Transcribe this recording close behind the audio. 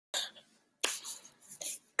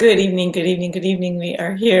Good evening, good evening, good evening. We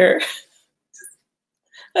are here.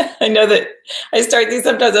 I know that I start these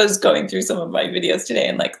sometimes. I was going through some of my videos today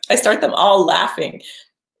and I start them all laughing.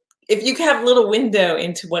 If you have a little window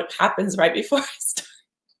into what happens right before I start.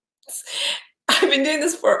 I've been doing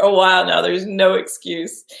this for a while now. There's no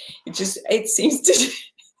excuse. It seems to,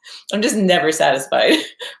 I'm just never satisfied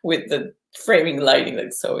with the framing lighting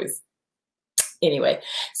that's always. Anyway,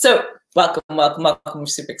 so welcome, welcome, welcome. We're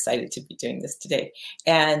super excited to be doing this today.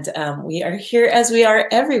 And we are here as we are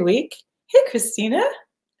every week. Hey, Christina.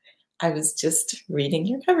 I was just reading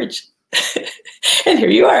your coverage. And here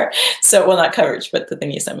you are. So, well, not coverage, but the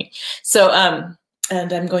thing you sent me. So,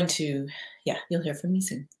 and I'm going to, yeah, you'll hear from me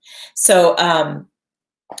soon. So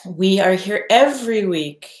we are here every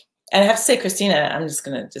week. And I have to say, Christina, I'm just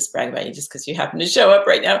going to brag about you just because you happen to show up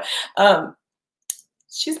right now.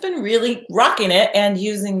 She's been really rocking it and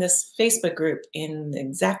using this Facebook group in the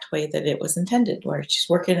exact way that it was intended, where she's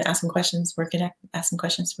working, asking questions, asking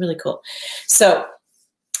questions. Really cool. So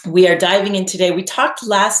we are diving in today. We talked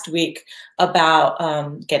last week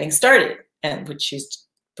about getting started, and which she's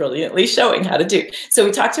brilliantly showing how to do. So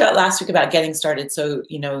we talked about last week about getting started. So,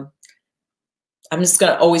 you know, I'm just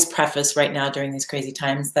going to always preface right now during these crazy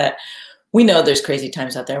times that we know there's crazy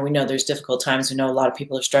times out there. We know there's difficult times. We know a lot of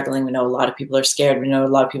people are struggling. We know a lot of people are scared. We know a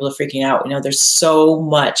lot of people are freaking out. We know there's so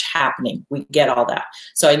much happening. We get all that.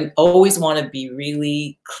 So I always want to be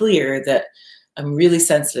really clear that I'm really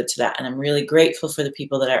sensitive to that. And I'm really grateful for the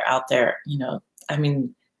people that are out there. You know, I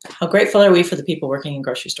mean, how grateful are we for the people working in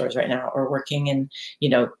grocery stores right now, or working in, you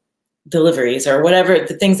know, deliveries or whatever,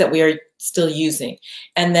 the things that we are still using.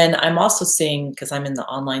 And then I'm also seeing, because I'm in the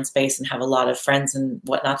online space and have a lot of friends and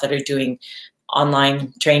whatnot that are doing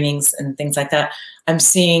online trainings and things like that, I'm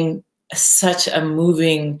seeing such a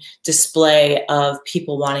moving display of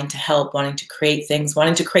people wanting to help, wanting to create things,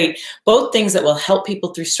 wanting to create both things that will help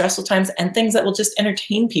people through stressful times and things that will just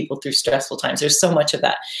entertain people through stressful times. There's so much of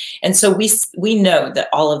that. And so we know that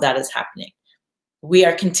all of that is happening. We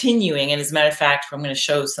are continuing, and as a matter of fact, I'm going to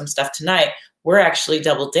show some stuff tonight. We're actually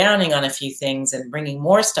double downing on a few things and bringing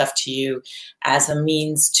more stuff to you as a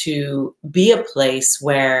means to be a place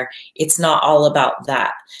where it's not all about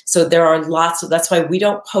that. So there are lots of, that's why we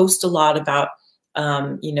don't post a lot about,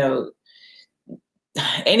 you know,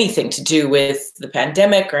 anything to do with the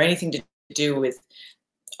pandemic or anything to do with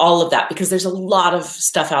all of that, because there's a lot of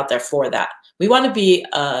stuff out there for that. We want to be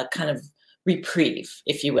a kind of reprieve,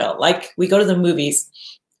 if you will. Like we go to the movies.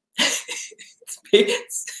 I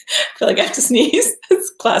feel like I have to sneeze.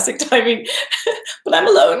 It's classic timing, but I'm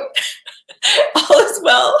alone. All is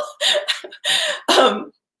well.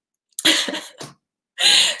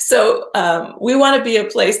 So we want to be a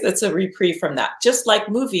place that's a reprieve from that. Just like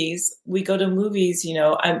movies, we go to movies, you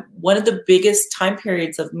know, one of the biggest time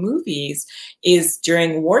periods of movies is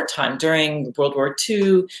during wartime, during World War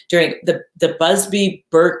II, during the Busby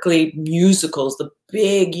Berkeley musicals, the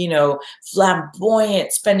big, you know,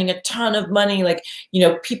 flamboyant, spending a ton of money, like, you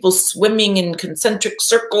know, people swimming in concentric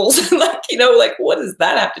circles. Like, you know, like, what does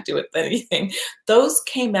that have to do with anything? Those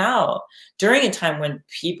came out during a time when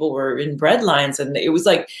people were in breadlines, and it was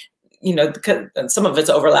like, you know, some of it's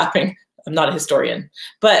overlapping. I'm not a historian,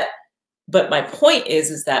 but my point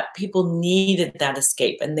is that people needed that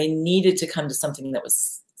escape, and they needed to come to something that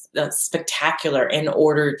was spectacular in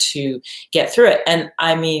order to get through it. And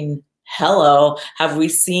I mean, hello, have we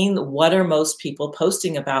seen, what are most people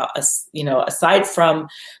posting about us, you know, aside from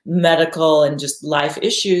medical and just life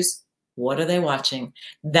issues? What are they watching?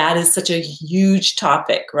 That is such a huge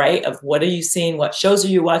topic, right? Of what are you seeing? What shows are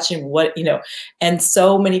you watching? What, you know, and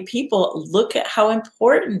so many people look at how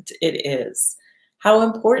important it is. How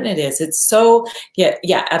important it is. It's so,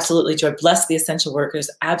 yeah, absolutely, Joy. Bless the essential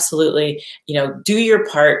workers. Absolutely. You know, do your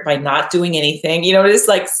part by not doing anything. You know, it's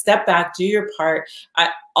like step back, do your part.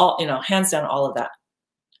 You know, hands down, all of that.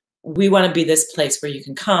 We want to be this place where you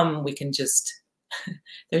can come, we can just,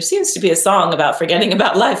 there seems to be a song about forgetting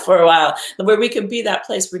about life for a while, where we can be that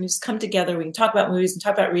place where we just come together, we can talk about movies and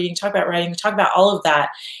talk about reading, talk about writing, talk about all of that,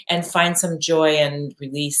 and find some joy and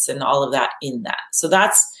release and all of that in that. So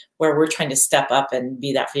that's where we're trying to step up and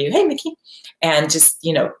be that for you. Hey, Mickey. And just,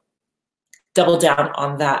 you know, double down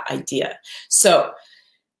on that idea. So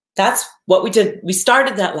that's what we did. We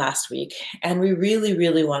started that last week, and we really,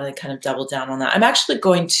 really wanted to kind of double down on that. I'm actually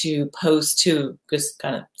going to post too, just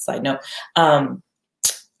kind of side note, I'm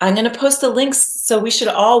going to post the links, so we should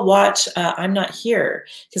all watch I'm Not Here,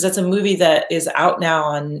 because that's a movie that is out now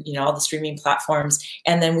on, you know, all the streaming platforms,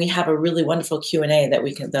 and then we have a really wonderful Q&A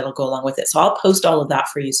that'll go along with it. So I'll post all of that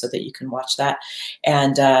for you so that you can watch that,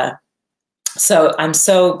 and So I'm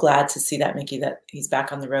so glad to see that, Mickey, that he's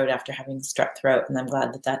back on the road after having strep throat. And I'm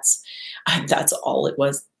glad that that's all it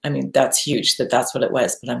was. I mean, that's huge that that's what it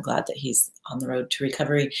was, but I'm glad that he's on the road to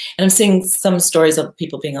recovery. And I'm seeing some stories of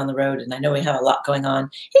people being on the road, and I know we have a lot going on.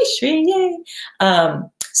 Hey, Shri, yay.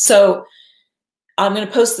 So I'm going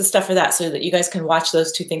to post the stuff for that so that you guys can watch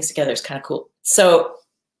those two things together. It's kind of cool. So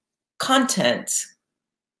content,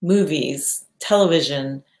 movies,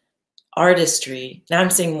 television, artistry. Now I'm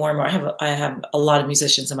seeing more and more. I have a lot of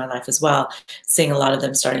musicians in my life as well, seeing a lot of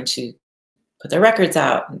them starting to put their records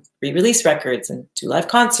out and re-release records and do live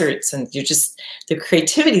concerts. And you're just, the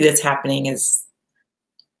creativity that's happening is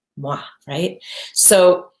mwah, right?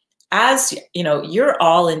 So as you know, you're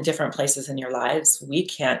all in different places in your lives. We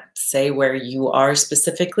can't say where you are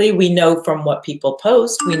specifically. We know from what people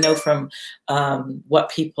post. We know from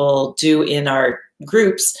what people do in our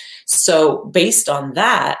groups. So based on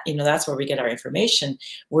that, you know, that's where we get our information.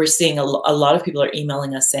 We're seeing a lot of people are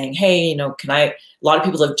emailing us saying, hey, you know, a lot of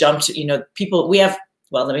people have jumped, you know,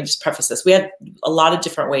 well, let me just preface this. We have a lot of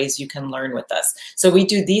different ways you can learn with us. So we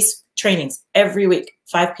do these trainings every week,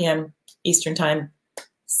 5 p.m. Eastern time,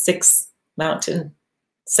 6 Mountain,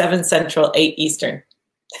 7 Central, 8 Eastern.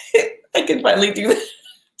 I can finally do that.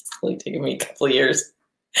 It's only taken me a couple of years.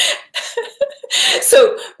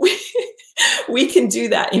 So we can do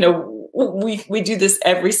that. You know, we do this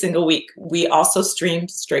every single week. We also stream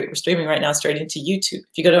straight. We're streaming right now straight into YouTube.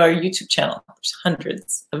 If you go to our YouTube channel, there's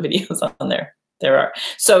hundreds of videos on there. There are.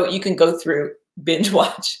 So you can go through, binge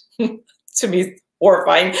watch. To me,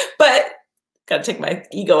 horrifying, but got to take my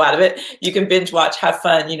ego out of it. You can binge watch, have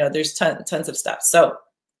fun. You know, there's tons of stuff. So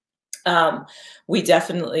we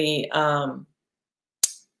definitely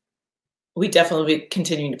be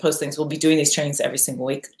continuing to post things. We'll be doing these trainings every single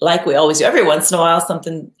week, like we always do. Every once in a while,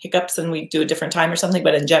 something hiccups and we do a different time or something.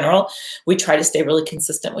 But in general, we try to stay really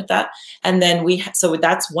consistent with that. And then so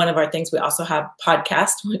that's one of our things. We also have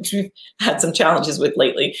podcasts, which we've had some challenges with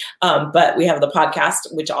lately. But we have the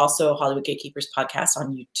podcast, which also Hollywood Gatekeepers podcast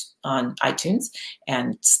on YouTube, on iTunes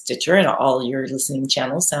and Stitcher and all your listening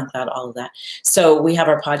channels, SoundCloud, all of that. So we have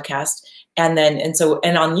our podcast. And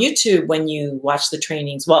on YouTube, when you watch the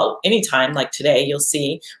trainings, well, anytime like today, you'll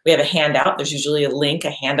see we have a handout. There's usually a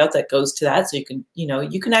handout that goes to that. So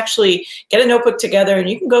you can actually get a notebook together and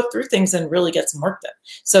you can go through things and really get some work done.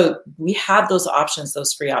 So we have those options,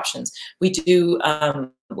 those free options. We do,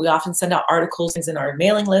 we often send out articles in our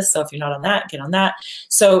mailing list. So if you're not on that, get on that.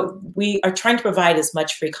 So we are trying to provide as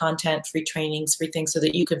much free content, free trainings, free things so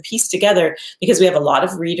that you can piece together, because we have a lot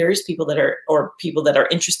of readers, people that are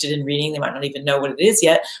interested in reading. They might not even know what it is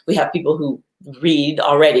yet. We have people who read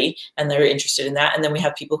already and they're interested in that. And then we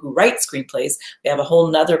have people who write screenplays. We have a whole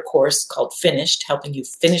nother course called Finished, helping you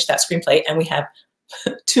finish that screenplay. And we have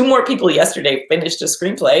 2 more people yesterday finished a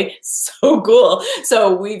screenplay. So cool.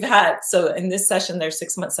 So in this session, there's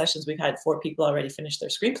 6-month sessions. We've had 4 people already finish their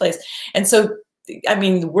screenplays. And so, I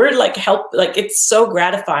mean, we're it's so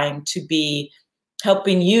gratifying to be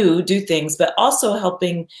helping you do things, but also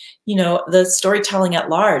helping, you know, the storytelling at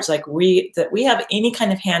large. Like we have any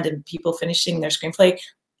kind of hand in people finishing their screenplay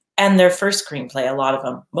and their first screenplay. A lot of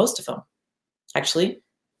them, most of them, actually,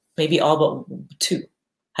 maybe all but 2.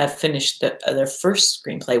 Have finished their first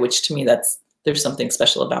screenplay, which to me, there's something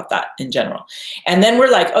special about that in general. And then we're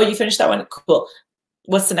like, oh, you finished that one? Cool.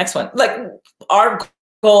 What's the next one? Like, our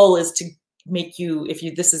goal is to make you,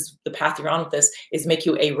 this is the path you're on with this, is make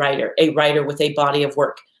you a writer with a body of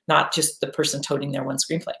work, not just the person toting their one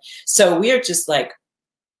screenplay. So we are just like,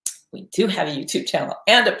 we do have a YouTube channel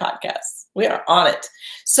and a podcast. We are on it.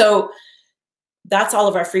 So that's all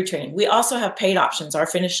of our free training. We also have paid options. Our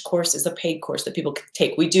Finished course is a paid course that people can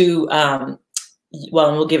take. We do, and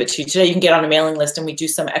we'll give it to you today. You can get on a mailing list and we do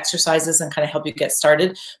some exercises and kind of help you get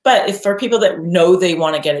started. But if for people that know they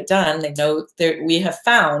want to get it done, they know we have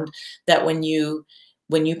found that when you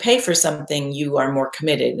pay for something, you are more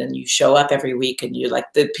committed and you show up every week, and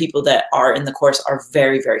the people that are in the course are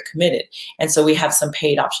very, very committed. And so we have some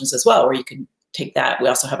paid options as well, where you can take that. We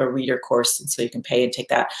also have a reader course, and so you can pay and take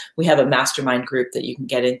that. We have a mastermind group that you can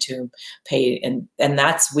get into, pay, and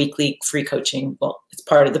that's weekly free coaching. Well, it's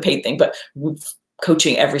part of the paid thing, but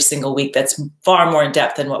coaching every single week that's far more in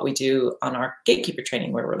depth than what we do on our gatekeeper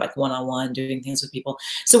training, where we're like one-on-one doing things with people.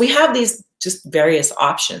 So we have these just various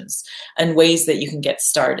options and ways that you can get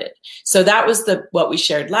started. So that was what we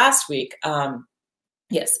shared last week.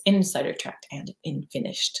 Yes, Insider Tracked and in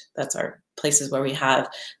Finished. That's our places where we have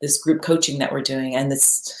this group coaching that we're doing. And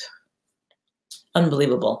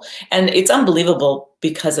unbelievable. And it's unbelievable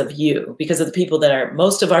because of you, because of the people that are,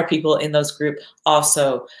 most of our people in those group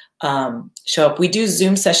also show up. We do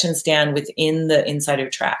Zoom sessions, Dan, within the Insider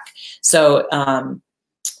Track. So trying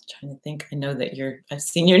to think, I know that I've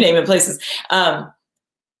seen your name in places.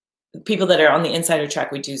 People that are on the Insider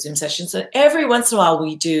Track, we do Zoom sessions. So every once in a while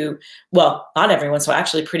we do, well, not every once in a while,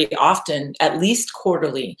 actually pretty often, at least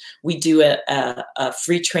quarterly, we do a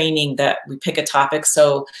free training that we pick a topic.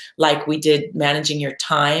 So like we did managing your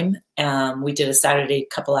time. We did a Saturday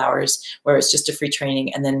couple hours where it's just a free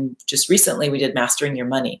training. And then just recently we did mastering your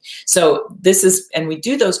money. So this is, and we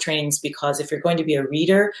do those trainings because if you're going to be a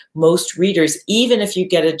reader, most readers, even if you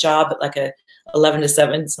get a job at like a 11 to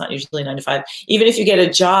 7, it's not usually 9 to 5. Even if you get a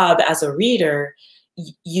job as a reader,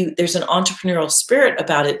 there's an entrepreneurial spirit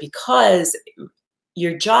about it because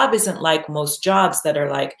your job isn't like most jobs that are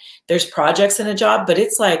like, there's projects in a job, but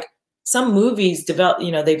it's like some movies develop,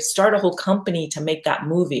 they start a whole company to make that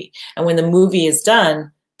movie. And when the movie is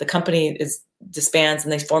done, the company disbands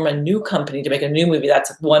and they form a new company to make a new movie.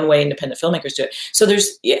 That's one way independent filmmakers do it. So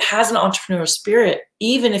it has an entrepreneurial spirit,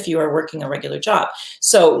 even if you are working a regular job.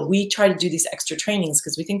 So we try to do these extra trainings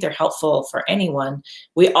because we think they're helpful for anyone.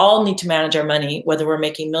 We all need to manage our money, whether we're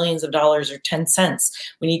making millions of dollars or 10 cents.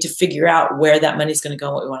 We need to figure out where that money is going to go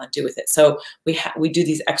and what we want to do with it. So we do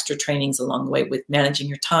these extra trainings along the way with managing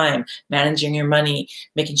your time, managing your money,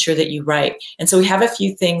 making sure that you write. And so we have a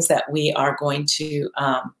few things that we are going to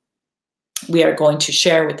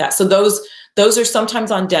share with that. So those are sometimes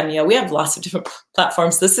on Demio. We have lots of different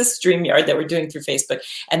platforms. This is StreamYard that we're doing through Facebook.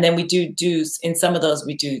 And then we do in some of those,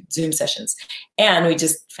 we do Zoom sessions. And we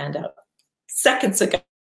just found out seconds ago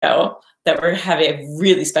that we're having a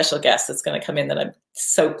really special guest that's going to come in that I'm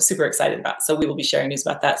so super excited about. So we will be sharing news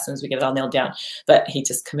about that as soon as we get it all nailed down. But he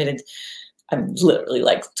just committed, literally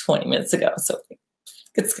like 20 minutes ago. So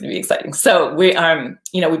it's going to be exciting. So we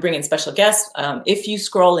bring in special guests. If you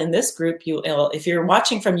scroll in this group, if you're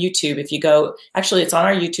watching from YouTube, if you go, actually it's on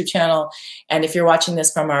our YouTube channel. And if you're watching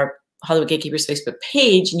this from our Hollywood Gatekeepers Facebook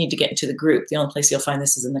page, you need to get into the group. The only place you'll find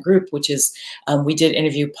this is in the group, which is, we did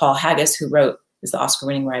interview Paul Haggis, who is the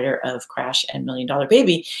Oscar-winning writer of Crash and $1 Million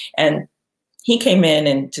Baby. And he came in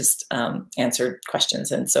and just answered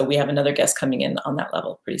questions. And so we have another guest coming in on that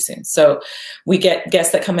level pretty soon. So we get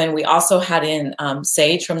guests that come in. We also had in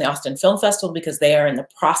Sage from the Austin Film Festival because they are in the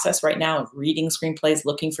process right now of reading screenplays,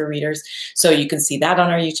 looking for readers. So you can see that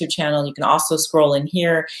on our YouTube channel. You can also scroll in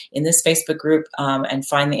here in this Facebook group and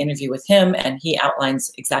find the interview with him. And he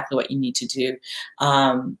outlines exactly what you need to do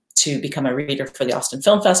to become a reader for the Austin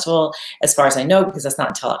Film Festival, as far as I know, because that's not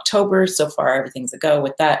until October. So far, everything's a go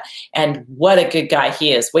with that. And what a good guy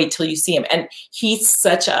he is. Wait till you see him. And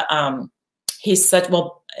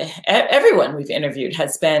well, everyone we've interviewed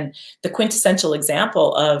has been the quintessential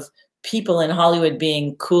example of people in Hollywood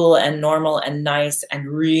being cool and normal and nice and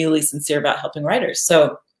really sincere about helping writers.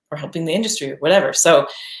 So, or helping the industry or whatever. So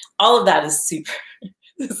all of that is super,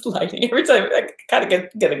 this lighting. Every time I kind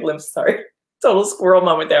of get a glimpse, sorry. Total squirrel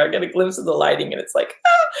moment there. I get a glimpse of the lighting and it's like,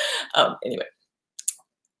 anyway.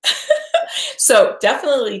 So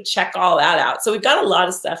definitely check all that out. So we've got a lot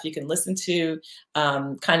of stuff you can listen to,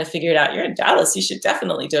 kind of figure it out. You're in Dallas, you should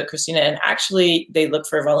definitely do it, Christina. And actually they look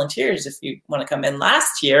for volunteers if you want to come in.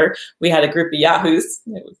 Last year, we had a group of Yahoos,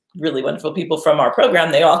 really wonderful people from our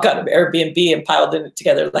program. They all got an Airbnb and piled it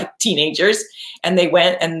together like teenagers. And they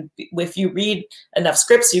went, and if you read enough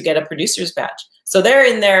scripts, you get a producer's badge. So they're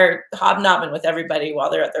in there hobnobbing with everybody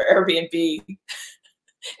while they're at their Airbnb.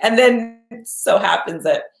 And then it so happens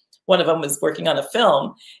that one of them was working on a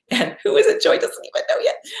film. And who is it? Joy doesn't even know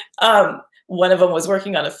yet. One of them was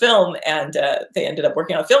working on a film and they ended up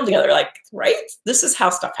working on a film together. Like, right? This is how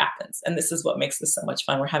stuff happens. And this is what makes this so much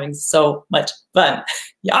fun. We're having so much fun.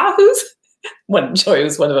 Yahoos? Joy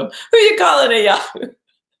was one of them. Who are you calling a Yahoo?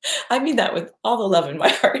 I mean that with all the love in my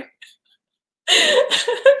heart.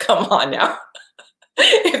 Come on now.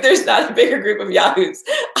 If there's not a bigger group of Yahoos,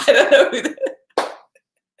 I don't know who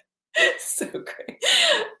so great.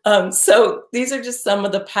 So these are just some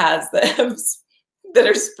of the paths that have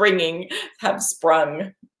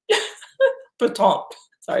sprung. Pétant.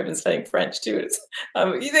 Sorry, I've been studying French too.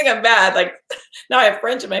 You think I'm bad? Like now I have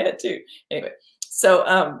French in my head too. Anyway,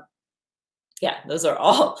 so yeah, those are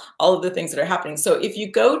all of the things that are happening. So if you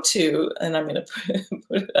go to, and I'm going to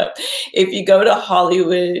put it up, if you go to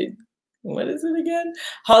Hollywood. What is it again?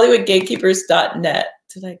 HollywoodGatekeepers.net.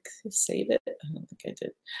 Did I save it? I don't think I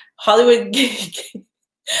did.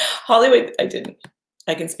 I didn't.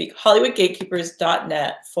 I can speak.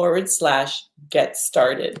 HollywoodGatekeepers.net /get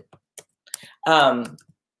started.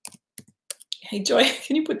 Hey, Joy,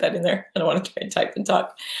 can you put that in there? I don't want to try and type and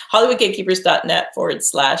talk.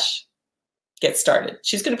 HollywoodGatekeepers.net/get started.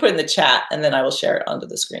 She's going to put it in the chat, and then I will share it onto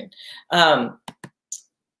the screen.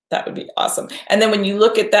 That would be awesome. And then when you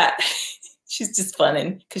look at that, she's just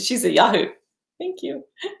funning because she's a Yahoo. Thank you.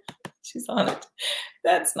 She's on it.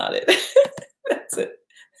 That's not it. That's it.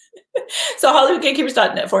 So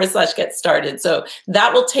HollywoodGatekeepers.net/get started. So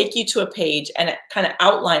that will take you to a page, and it kind of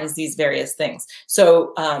outlines these various things.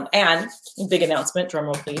 So, and big announcement, drum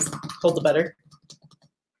roll please, hold the butter.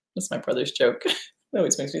 That's my brother's joke. It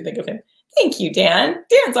always makes me think of him. Thank you, Dan.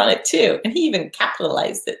 Dan's on it too, and he even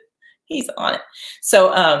capitalized it. He's on it. So,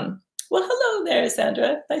 well, hello there,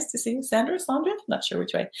 Sandra. Nice to see you. Sandra, Sandra? Not sure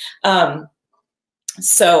which way.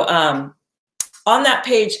 On that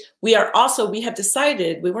page, we have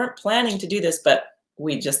decided, we weren't planning to do this, but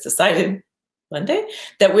we just decided Monday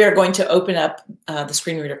that we are going to open up the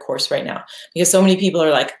screen reader course right now, because so many people are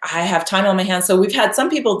like, I have time on my hands. So we've had some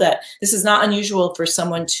people that this is not unusual for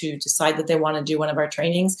someone to decide that they want to do one of our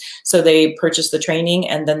trainings. So they purchase the training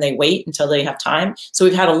and then they wait until they have time. So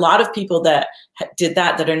we've had a lot of people that did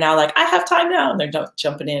that are now like, I have time now, and they're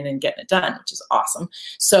jumping in and getting it done, which is awesome.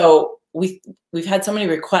 So we've had so many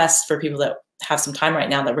requests for people that have some time right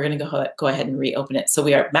now that we're going to go ahead and reopen it. So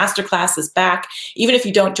masterclass is back. Even if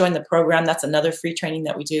you don't join the program, that's another free training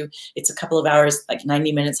that we do. It's a couple of hours, like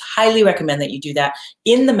 90 minutes. Highly recommend that you do that.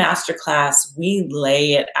 In the masterclass, we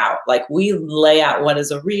lay it out. Like we lay out what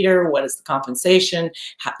is a reader, what is the compensation,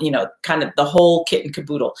 kind of the whole kit and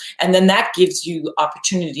caboodle. And then that gives you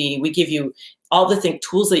opportunity. We give you all the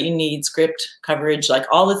tools that you need, script, coverage, like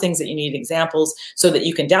all the things that you need, examples, so that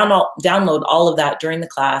you can download all of that during the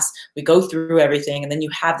class. We go through everything, and then you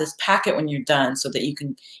have this packet when you're done so that you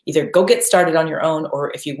can either go get started on your own,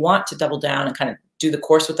 or if you want to double down and kind of do the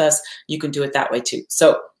course with us, you can do it that way too.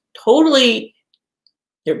 So totally,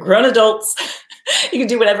 you're grown adults. You can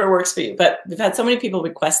do whatever works for you. But we've had so many people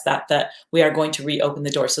request that we are going to reopen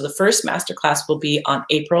the door. So the first masterclass will be on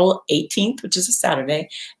April 18th, which is a Saturday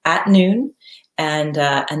at noon. And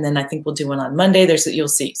then I think we'll do one on Monday. You'll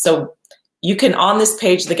see. So you can, on this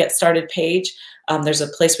page, the Get Started page, there's a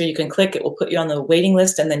place where you can click. It will put you on the waiting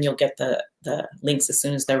list, and then you'll get the links as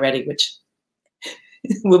soon as they're ready, which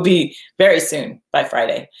will be very soon, by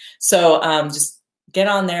Friday. So just get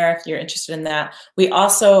on there if you're interested in that. We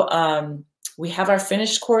also, we have our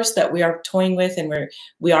finished course that we are toying with, and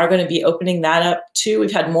we are going to be opening that up too.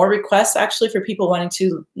 We've had more requests actually for people wanting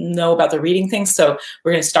to know about the reading things. So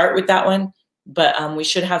we're going to start with that one. But we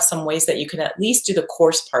should have some ways that you can at least do the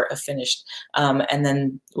course part of finished, and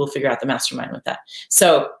then we'll figure out the mastermind with that.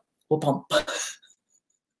 So we'll bump.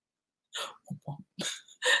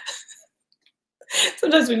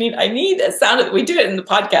 Sometimes I need a sound of, we do it in the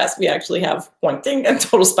podcast. We actually have pointing and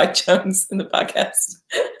Total Spike Jones in the podcast.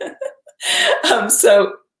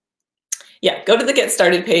 So yeah, go to the Get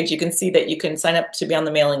Started page. You can see that you can sign up to be on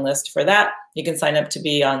the mailing list for that. You can sign up to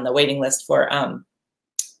be on the waiting list for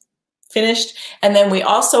finished. And then we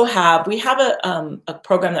also have a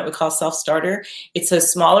program that we call Self-Starter. It's a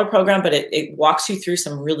smaller program, but it walks you through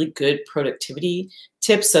some really good productivity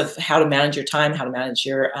tips of how to manage your time, how to manage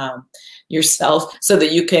yourself so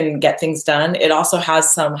that you can get things done. It also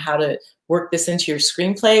has some how to work this into your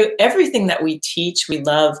screenplay. Everything that we teach, we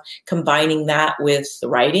love combining that with the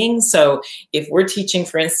writing. So if we're teaching,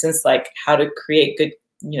 for instance, like how to create good,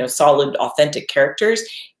 solid, authentic characters,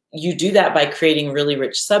 you do that by creating really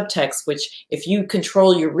rich subtext, which if you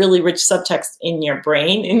control your really rich subtext in your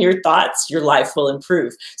brain, in your thoughts, your life will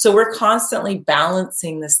improve. So we're constantly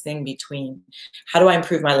balancing this thing between how do I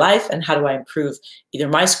improve my life and how do I improve either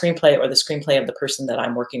my screenplay or the screenplay of the person that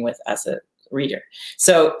I'm working with as a reader.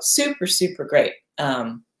 So super, super great.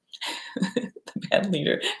 The band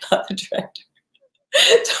leader, not the director.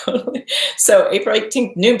 Totally. So April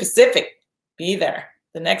 18th, noon Pacific, be there.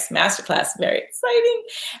 The next masterclass, very exciting.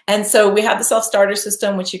 And so we have the self-starter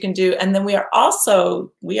system, which you can do. And then we are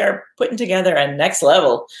putting together a next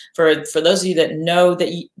level for those of you that know that,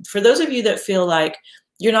 for those of you that feel like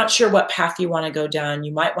you're not sure what path you want to go down.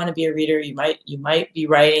 You might want to be a reader. You might be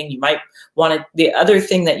writing. You might want to, the other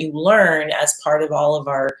thing that you learn as part of all of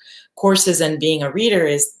our courses and being a reader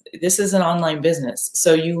is this is an online business.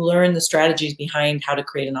 So you learn the strategies behind how to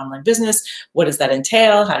create an online business. What does that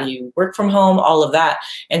entail? How do you work from home? All of that.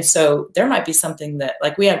 And so there might be something that,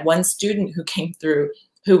 like we had one student who came through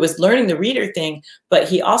who was learning the reader thing, but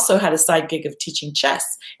he also had a side gig of teaching chess.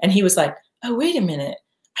 And he was like, oh, wait a minute.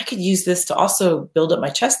 I could use this to also build up my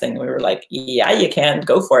chess thing. And we were like, yeah, you can,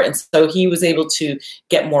 go for it. And so he was able to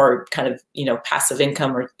get more kind of, passive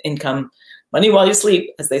income or income, money while you sleep,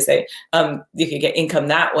 as they say. You could get income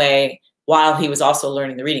that way while he was also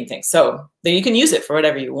learning the reading thing. So then you can use it for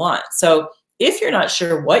whatever you want. So if you're not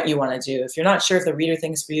sure what you want to do, if you're not sure if the reader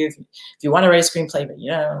thing is for you, if you want to write a screenplay, but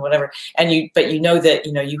whatever, but you know that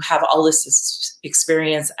you have all this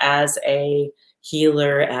experience as a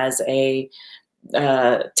healer, as a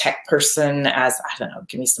tech person, as I don't know,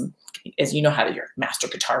 as you know how to, you're a master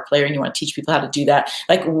guitar player and you want to teach people how to do that,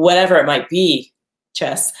 like whatever it might be,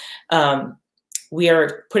 Chess. We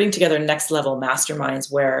are putting together next level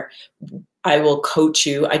masterminds where I will coach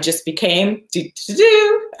you. I just became,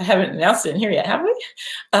 I haven't announced it in here yet, have we?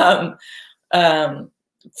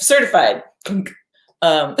 Certified.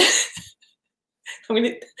 That's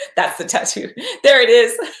the tattoo. There it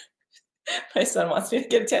is. My son wants me to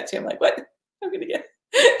get a tattoo. I'm like, what? I'm going to get,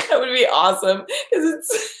 that would be awesome because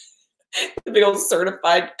it's the big old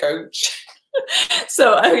certified coach.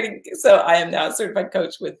 So I am now a certified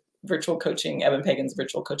coach with virtual coaching, Evan Pagan's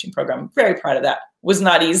virtual coaching program. I'm very proud of that. Was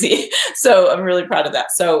not easy. So I'm really proud of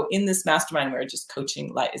that. So in this mastermind, we're just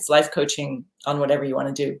coaching, it's life coaching on whatever you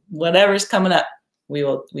want to do. Whatever's coming up, we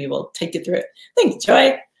will take you through it. Thank you,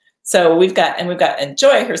 Joy. So and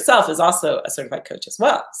Joy herself is also a certified coach as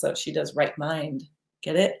well. So she does Right Mind.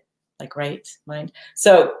 Get it? Like right mind.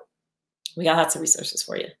 So we got lots of resources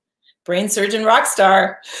for you. Brain surgeon rock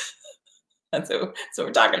star. That's what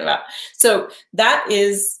we're talking about. So that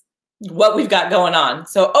is what we've got going on.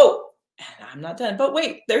 So, and I'm not done, but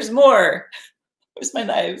wait, there's more. Where's my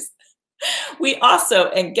knives? We also,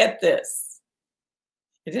 and get this,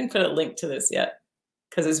 I didn't put a link to this yet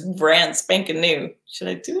because it's brand spanking new. Should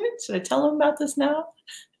I do it? Should I tell them about this now?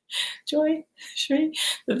 Joy, Shri,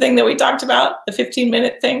 the thing that we talked about, the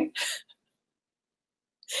 15-minute thing.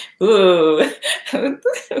 Ooh, thanks,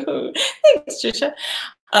 Trisha.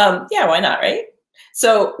 Yeah, why not, right?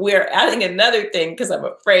 So we're adding another thing because I'm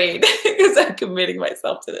afraid because I'm committing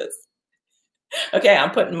myself to this. Okay,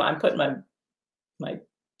 I'm putting my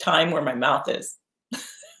time where my mouth is.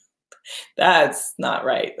 That's not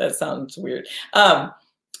right. That sounds weird.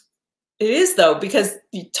 It is though, because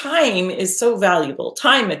the time is so valuable.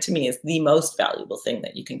 Time to me is the most valuable thing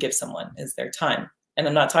that you can give someone is their time. And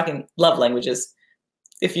I'm not talking love languages.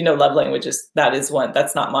 If you know love languages, that is one.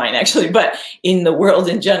 That's not mine actually, but in the world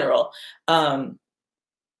in general, time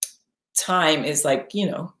is like,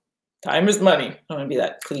 time is money. I don't want to be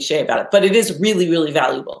that cliche about it, but it is really, really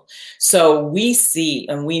valuable. So we see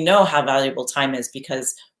and we know how valuable time is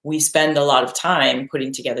because we spend a lot of time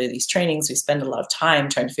putting together these trainings. We spend a lot of time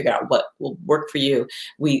trying to figure out what will work for you.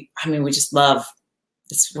 We just love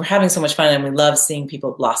this. We're having so much fun and we love seeing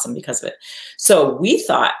people blossom because of it. So we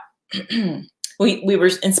thought, we were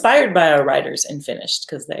inspired by our writers in Finished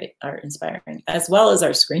because they are inspiring, as well as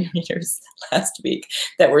our screen readers last week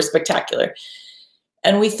that were spectacular.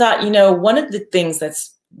 And we thought, one of the things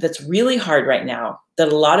that's really hard right now that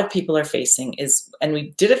a lot of people are facing is, and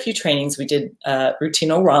we did a few trainings. We did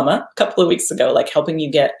Routinorama a couple of weeks ago, like helping you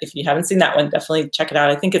get, if you haven't seen that one, definitely check it out.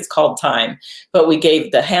 I think it's called Time, but we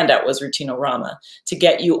gave, the handout was Routinorama to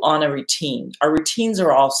get you on a routine. Our routines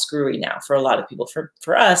are all screwy now for a lot of people.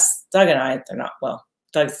 For us, Doug and I, they're not, well,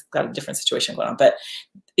 Doug's got a different situation going on, but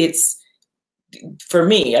it's, for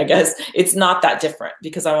me, I guess it's not that different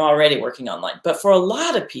because I'm already working online. But for a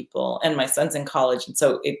lot of people, and my son's in college, and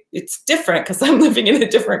so it's different because I'm living in a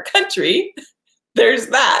different country. There's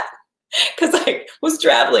that. Because I was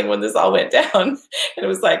traveling when this all went down, and it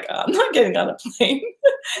was like, I'm not getting on a plane.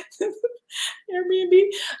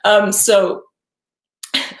 Airbnb. So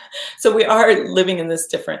we are living in this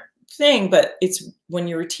different thing, but it's when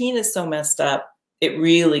your routine is so messed up, it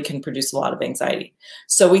really can produce a lot of anxiety.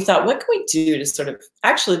 So we thought, what can we do to sort of,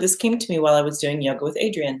 actually, this came to me while I was doing yoga with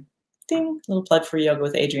Adrienne. Ding, little plug for yoga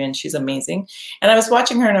with Adrienne. She's amazing. And I was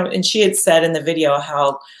watching her and she had said in the video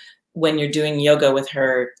how when you're doing yoga with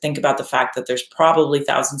her, think about the fact that there's probably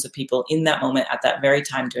thousands of people in that moment at that very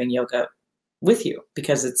time doing yoga with you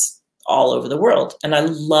because it's all over the world. And I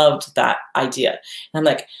loved that idea. And I'm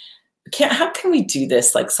like, how can we do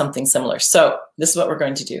this like something similar? So this is what we're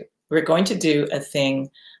going to do. We're going to do a thing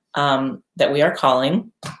that we are calling,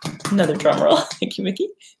 another drum roll, thank you, Mickey.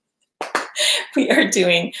 We are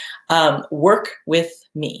doing Work With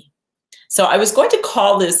Me. So I was going to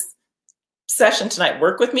call this session tonight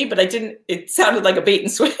Work With Me, but I didn't, it sounded like a bait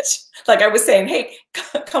and switch. Like I was saying, hey,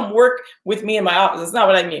 come work with me in my office. That's not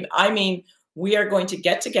what I mean. I mean, we are going to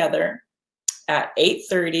get together at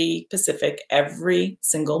 8:30 Pacific every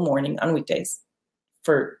single morning on weekdays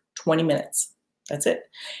for 20 minutes. That's it.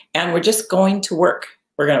 And we're just going to work.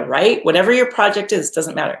 We're going to write whatever your project is,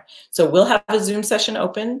 doesn't matter. So we'll have a Zoom session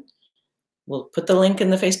open. We'll put the link in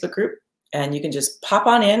the Facebook group and you can just pop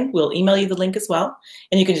on in. We'll email you the link as well.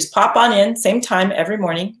 And you can just pop on in, same time every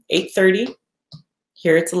morning, 8:30.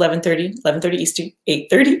 Here it's 11:30, 11:30 Eastern,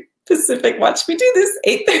 8:30 Pacific. Watch me do this,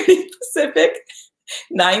 8:30 Pacific,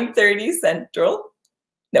 9:30 Central.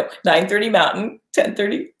 No, 9:30 Mountain,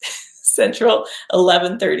 10:30 Central,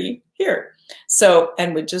 11:30 here. So,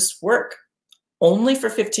 and we just work only for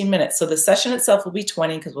 15 minutes. So the session itself will be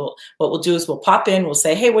 20 because what we'll do is we'll pop in, we'll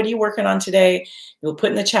say, hey, what are you working on today? We'll put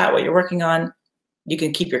in the chat what you're working on. You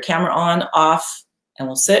can keep your camera on, off, and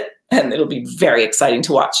we'll sit, and it'll be very exciting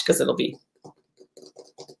to watch because it'll be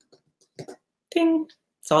ding.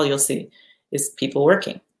 That's all you'll see is people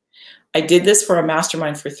working. I did this for a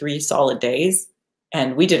mastermind for 3 solid days,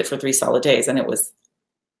 and we did it for 3 solid days, and it was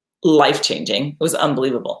life-changing. It was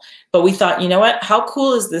unbelievable. But we thought, you know what? How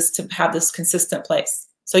cool is this to have this consistent place?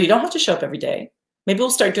 So you don't have to show up every day. Maybe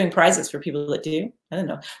we'll start doing prizes for people that do. I don't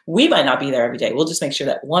know. We might not be there every day. We'll just make sure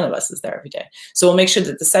that one of us is there every day. So we'll make sure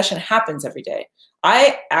that the session happens every day.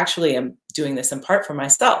 I actually am doing this in part for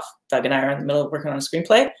myself. Doug and I are in the middle of working on a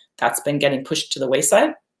screenplay. That's been getting pushed to the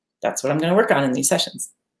wayside. That's what I'm going to work on in these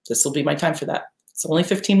sessions. This will be my time for that. It's only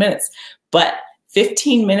 15 minutes, but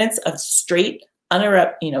 15 minutes of straight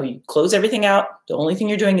uninterrupted, you close everything out. The only thing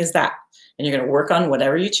you're doing is that. And you're going to work on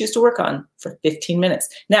whatever you choose to work on for 15 minutes.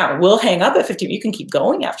 Now, we'll hang up at 15. You can keep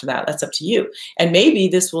going after that. That's up to you. And maybe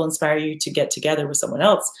this will inspire you to get together with someone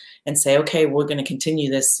else and say, okay, we're going to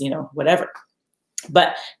continue this, whatever.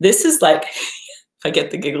 But this is like, if I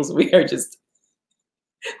get the giggles, we are doomed.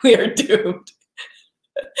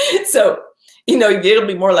 So, it'll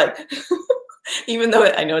be more like, even though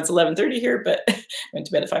I know it's 11:30 here, but I went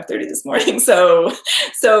to bed at 5:30 this morning. So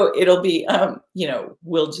it'll be,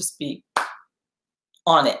 we'll just be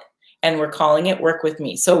on it, and we're calling it Work With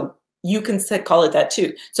Me. So you can call it that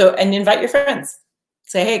too. So, and invite your friends.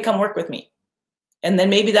 Say, hey, come work with me. And then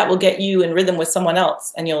maybe that will get you in rhythm with someone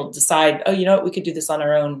else, and you'll decide, oh, you know what, we could do this on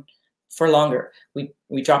our own for longer.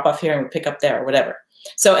 We drop off here and we pick up there or whatever.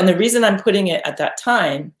 So, and the reason I'm putting it at that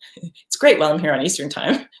time, it's great while I'm here on Eastern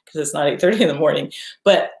time because it's not 8:30 in the morning,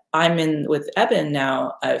 but I'm in with Eben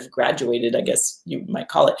now. I've graduated, I guess you might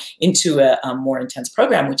call it, into a more intense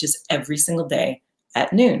program, which is every single day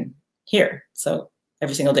at noon here. So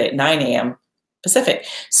every single day at 9 a.m. Pacific.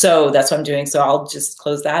 So that's what I'm doing. So I'll just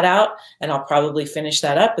close that out, and I'll probably finish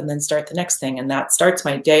that up and then start the next thing. And that starts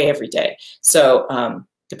my day every day. So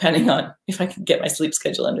depending on if I can get my sleep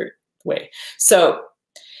schedule under way. So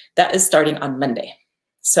that is starting on Monday.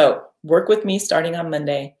 So Work With Me starting on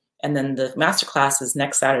Monday, and then the masterclass is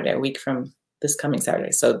next Saturday, a week from this coming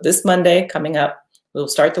Saturday. So this Monday coming up, we'll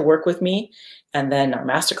start the Work With Me, and then our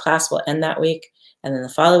masterclass will end that week. And then the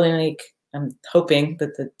following week, I'm hoping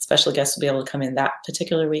that the special guests will be able to come in that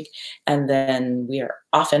particular week. And then we are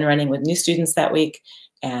off and running with new students that week,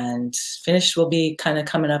 and Finish will be kind of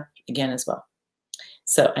coming up again as well.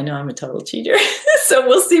 So I know I'm a total cheater. So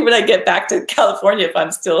we'll see when I get back to California if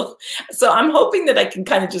I'm still. So I'm hoping that I can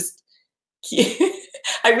kind of just keep,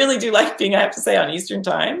 I really do like being, I have to say, on Eastern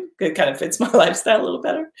time. It kind of fits my lifestyle a little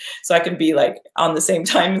better. So I can be like on the same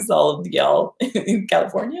time as all of y'all in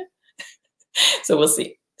California. So we'll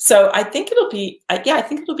see. So I think it'll be, yeah, I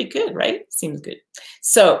think it'll be good, right? Seems good.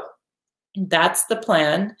 So that's the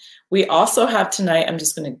plan. We also have tonight, I'm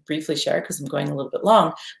just going to briefly share because I'm going a little bit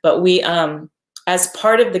long, but we, as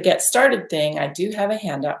part of the Get Started thing, I do have a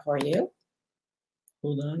handout for you.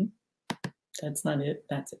 Hold on. That's not it.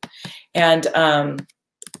 That's it. And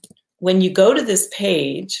when you go to this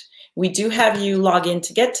page, we do have you log in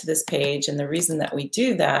to get to this page. And the reason that we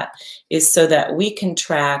do that is so that we can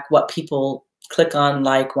track what people click on,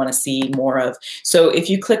 like, want to see more of. So if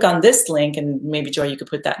you click on this link, and maybe Joy, you could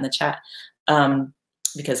put that in the chat,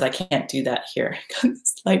 because I can't do that here.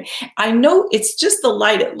 Like, I know it's just the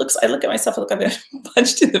light. It looks, I look at myself, I look, I've been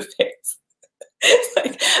punched in the face. It's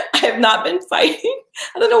like, I have not been fighting.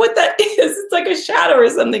 I don't know what that is. It's like a shadow or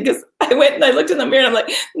something, because I went and I looked in the mirror and I'm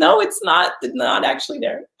like, no, it's not actually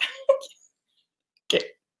there. Okay.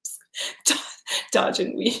 Dodge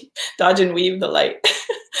and weave the light.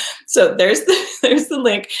 So there's the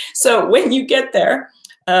link. So when you get there,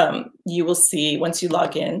 you will see, once you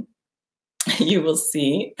log in, you will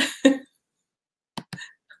see,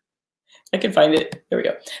 I can find it. There we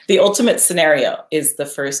go. The ultimate scenario is the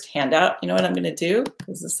first handout. You know what I'm going to do?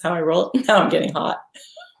 This is how I roll it. Now I'm getting hot.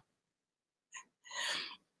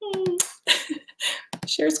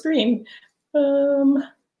 Share screen. Hold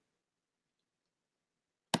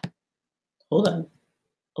on.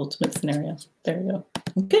 Ultimate scenario. There we go.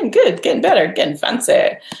 Getting good, getting better, getting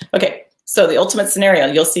fancy. Okay. So the ultimate scenario,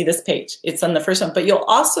 you'll see this page. It's on the first one, but you'll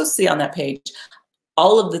also see on that page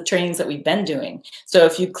all of the trainings that we've been doing. So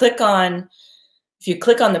if you click on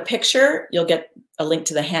the picture, you'll get a link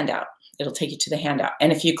to the handout. It'll take you to the handout.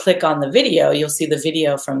 And if you click on the video, you'll see the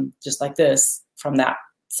video from just like this from that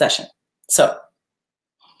session. So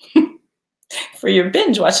for your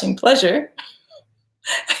binge watching pleasure,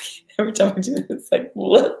 every time I do it, it's like,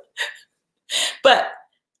 what? But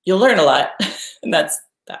you'll learn a lot. And that's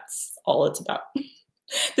all it's about.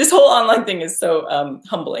 This whole online thing is so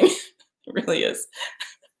humbling. It really is.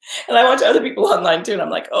 And I watch other people online too, and I'm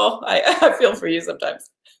like, oh, I feel for you sometimes.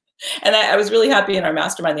 And I was really happy in our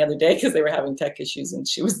mastermind the other day because they were having tech issues and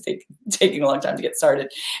she was taking a long time to get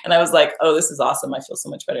started. And I was like, oh, this is awesome. I feel so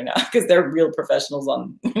much better now because they're real professionals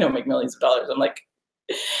on, make millions of dollars. I'm like,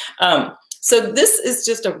 so this is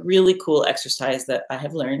just a really cool exercise that I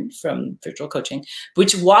have learned from virtual coaching,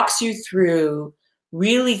 which walks you through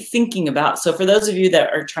really thinking about. So for those of you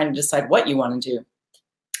that are trying to decide what you want to do,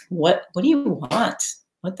 what do you want?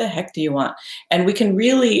 What the heck do you want? And we can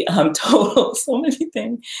really total so many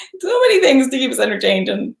things to keep us entertained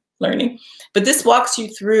and learning. But this walks you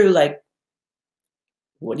through like,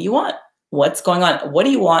 what do you want? What's going on? What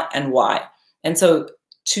do you want and why? And so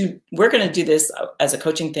we're going to do this as a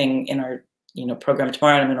coaching thing in our program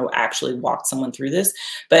tomorrow. And I'm going to actually walk someone through this.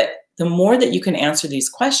 But the more that you can answer these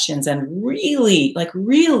questions and really,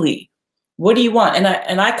 what do you want?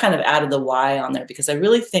 And I kind of added the why on there because I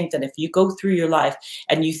really think that if you go through your life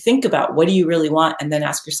and you think about what do you really want and then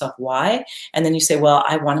ask yourself why, and then you say, well,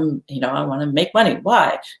 I want to make money.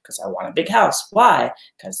 Why? Because I want a big house. Why?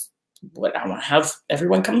 Because I want to have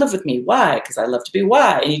everyone come live with me. Why? Because I love to be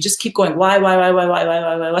why. And you just keep going, why,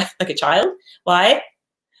 like a child. Why?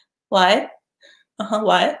 Why?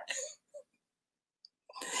 Why?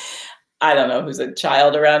 I don't know who's a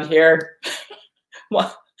child around here.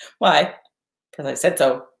 Why? Because I said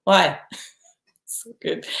so. Why? So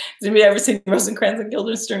good. Has anybody ever seen Rosencrantz and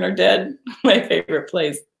Guildenstern Are Dead? My favorite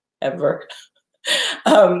plays ever.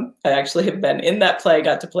 I actually have been in that play,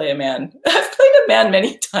 got to play a man. I've played a man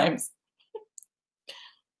many times.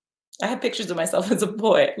 I have pictures of myself as a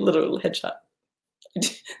boy, literal headshot.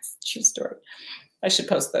 It's a true story. I should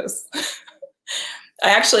post those. I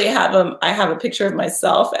actually have I have a picture of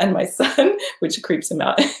myself and my son, which creeps him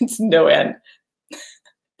out. It's no end.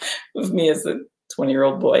 Of me as a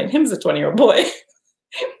 20-year-old boy and him as a 20-year-old boy.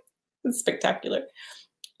 It's spectacular.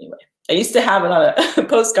 Anyway, I used to have it on a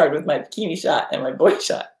postcard with my bikini shot and my boy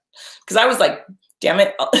shot because I was like, damn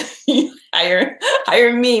it,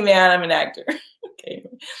 hire me, man. I'm an actor. Okay.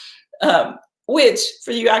 Which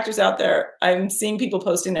for you actors out there, I'm seeing people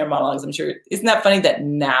posting their monologues. I'm sure, isn't that funny that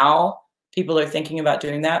now people are thinking about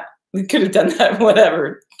doing that? We could have done that,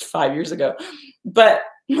 whatever, 5 years ago. But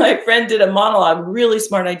my friend did a monologue, really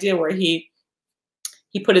smart idea, where he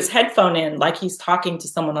put his headphone in like he's talking to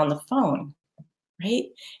someone on the phone, right?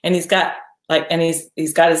 And he's got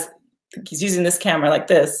he's using this camera like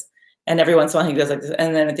this, and every once in a while he goes like this,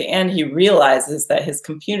 and then at the end he realizes that his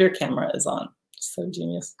computer camera is on. So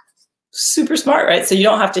genius, super smart, right? So you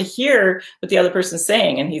don't have to hear what the other person's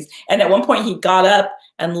saying. And at one point he got up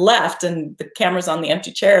and left, and the camera's on the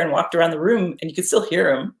empty chair, and walked around the room, and you could still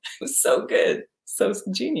hear him. It was so good. So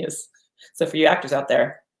genius. So for you actors out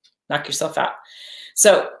there, knock yourself out.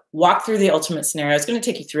 So walk through the ultimate scenario. I was going to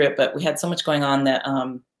take you through it, but we had so much going on that,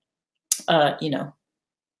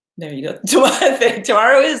 there you go.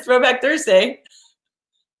 Tomorrow is Throwback Thursday.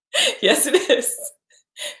 Yes, it is.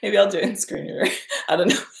 Maybe I'll do it in screen reader. I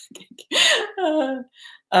don't know.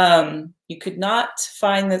 You could not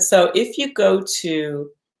find this. So if you go to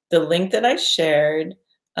the link that I shared,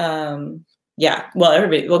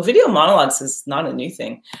 video monologues is not a new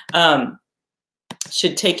thing.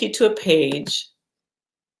 Should take you to a page.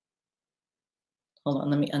 Hold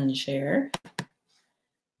on, let me unshare.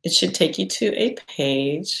 It should take you to a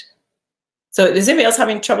page. So is anybody else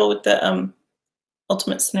having trouble with the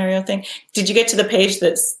ultimate scenario thing? Did you get to the page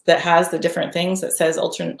that has the different things that says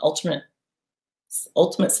ultimate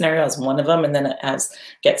scenario as one of them, and then it has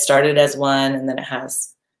get started as one, and then it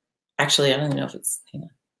has, actually, I don't even know if it's, hang on.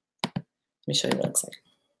 Let me show you what it looks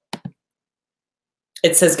like.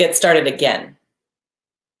 It says get started again.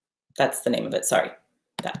 That's the name of it. Sorry.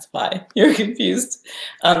 That's why you're confused.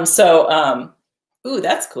 Ooh,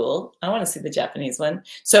 that's cool. I want to see the Japanese one.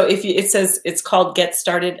 So it says it's called Get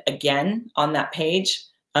Started Again on that page,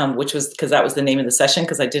 which was because that was the name of the session,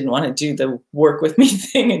 because I didn't want to do the work with me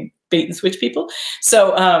thing and bait and switch people.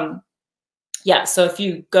 So yeah, so if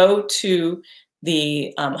you go to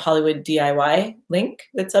the Hollywood DIY link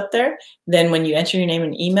that's up there, then when you enter your name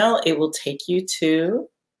and email, it will take you to,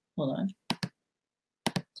 hold on.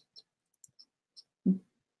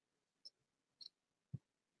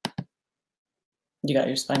 You got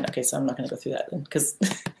yours fine? Okay, so I'm not going to go through that then because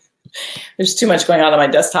there's too much going on my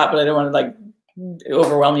desktop, but I don't want to like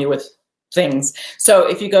overwhelm you with things. So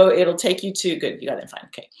if you go, it'll take you to, good, you got it fine,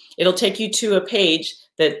 okay. It'll take you to a page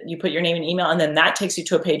that you put your name and email, and then that takes you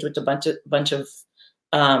to a page with a bunch of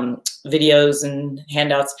videos and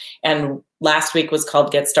handouts. And last week was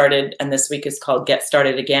called Get Started, and this week is called Get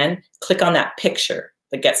Started Again. Click on that picture,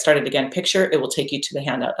 the Get Started Again picture. It will take you to the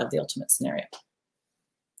handout of the ultimate scenario.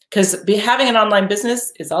 Because having an online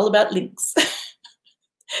business is all about links.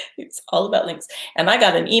 It's all about links. And I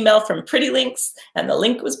got an email from Pretty Links, and the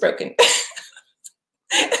link was broken.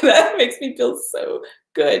 That makes me feel so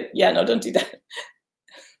good. Yeah, no, don't do that.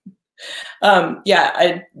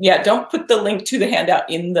 Don't put the link to the handout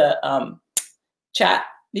in the chat,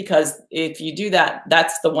 because if you do that,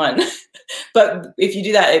 that's the one. But if you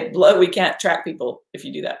do that, we can't track people if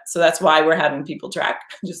you do that. So that's why we're having people track,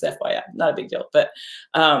 just FYI, not a big deal. But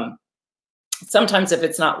sometimes if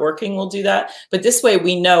it's not working, we'll do that. But this way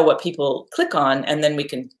we know what people click on, and then we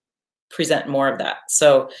can present more of that.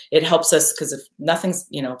 So it helps us, because if nothing's,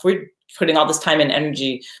 if we're putting all this time and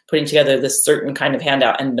energy putting together this certain kind of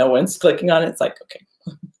handout and no one's clicking on it, it's like, okay,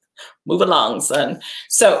 move along, son.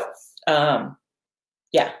 So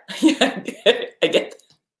yeah, I get that.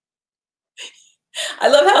 I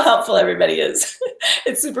love how helpful everybody is.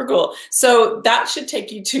 It's super cool. So that should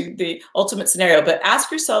take you to the ultimate scenario, but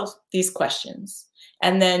ask yourself these questions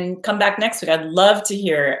and then come back next week. I'd love to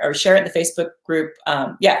hear, or share it in the Facebook group.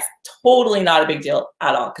 Yes, totally not a big deal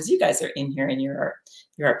at all, because you guys are in here and you're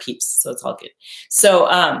our peeps, so it's all good.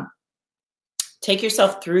 So take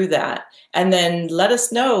yourself through that, and then let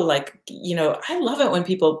us know, like, I love it when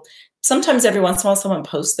people, sometimes every once in a while someone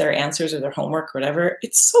posts their answers or their homework or whatever.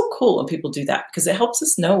 It's so cool when people do that, because it helps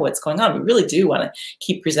us know what's going on. We really do want to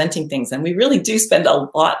keep presenting things, and we really do spend a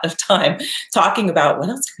lot of time talking about what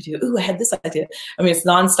else can we do. Ooh, I had this idea. I mean, it's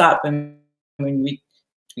nonstop. And when we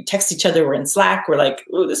text each other, we're in Slack, we're like,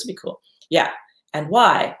 ooh, this would be cool. Yeah. And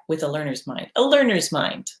why? With a learner's mind. A learner's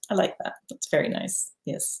mind. I like that. That's very nice.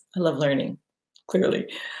 Yes, I love learning,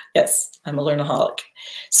 clearly. Yes, I'm a learnaholic.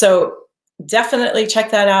 So definitely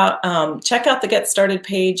check that out. Check out the Get Started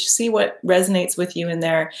page, see what resonates with you in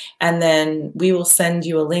there, and then we will send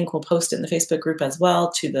you a link. We'll post it in the Facebook group as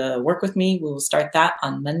well to the Work With Me. We will start that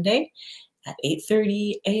on Monday at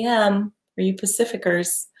 8:30 a.m. for you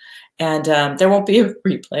Pacificers. And there won't be a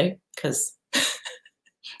replay, because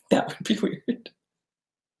that would be weird.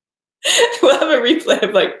 We'll have a replay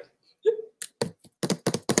of like,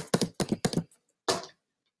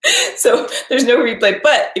 so there's no replay,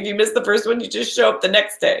 but if you miss the first one, you just show up the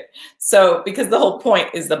next day. So, because the whole point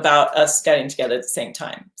is about us getting together at the same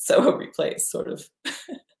time. So a replay is sort of,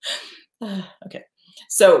 okay.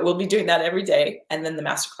 So we'll be doing that every day, and then the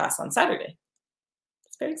masterclass on Saturday.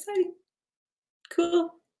 It's very exciting. Cool.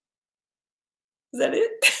 Is that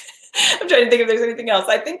it? I'm trying to think if there's anything else.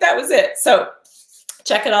 I think that was it. So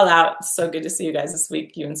check it all out. It's so good to see you guys this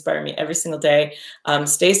week. You inspire me every single day.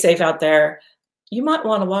 Stay safe out there. You might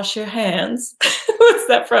want to wash your hands. What's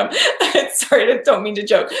that from? Sorry, I don't mean to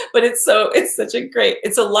joke, but it's such a great,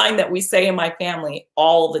 it's a line that we say in my family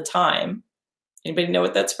all the time. Anybody know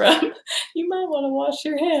what that's from? You might want to wash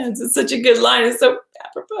your hands. It's such a good line. It's so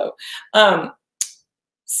apropos.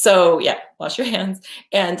 So yeah, wash your hands,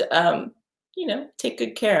 and take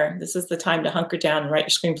good care. This is the time to hunker down and write your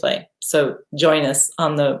screenplay. So join us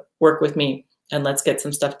on the Work With Me, and let's get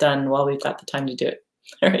some stuff done while we've got the time to do it.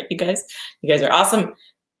 All right, you guys are awesome.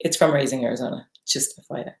 It's from Raising Arizona, just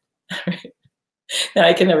FYI. All right. Now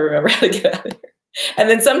I can never remember how to get out of here. And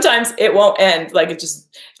then sometimes it won't end. Like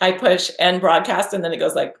I push end broadcast, and then it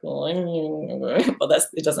goes like, well,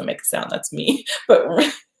 it doesn't make a sound. That's me. But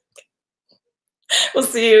we'll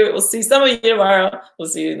see you. We'll see some of you tomorrow. We'll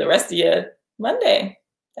see you, the rest of you, Monday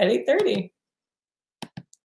at 8:30.